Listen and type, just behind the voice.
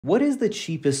What is the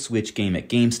cheapest Switch game at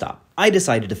GameStop? I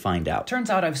decided to find out. Turns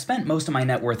out I've spent most of my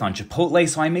net worth on Chipotle,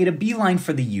 so I made a beeline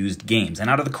for the used games, and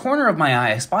out of the corner of my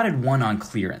eye, I spotted one on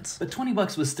clearance. But 20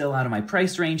 bucks was still out of my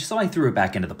price range, so I threw it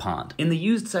back into the pond. In the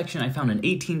used section, I found an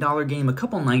 $18 game, a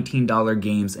couple $19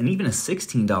 games, and even a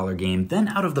 $16 game. Then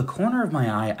out of the corner of my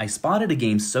eye, I spotted a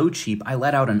game so cheap, I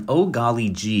let out an oh golly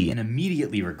gee and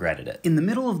immediately regretted it. In the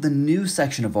middle of the new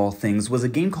section of all things was a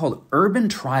game called Urban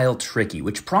Trial Tricky,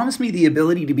 which promised me the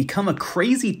ability to become a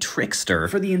crazy trickster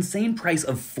for the insane price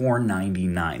of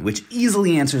 $4.99, which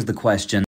easily answers the question,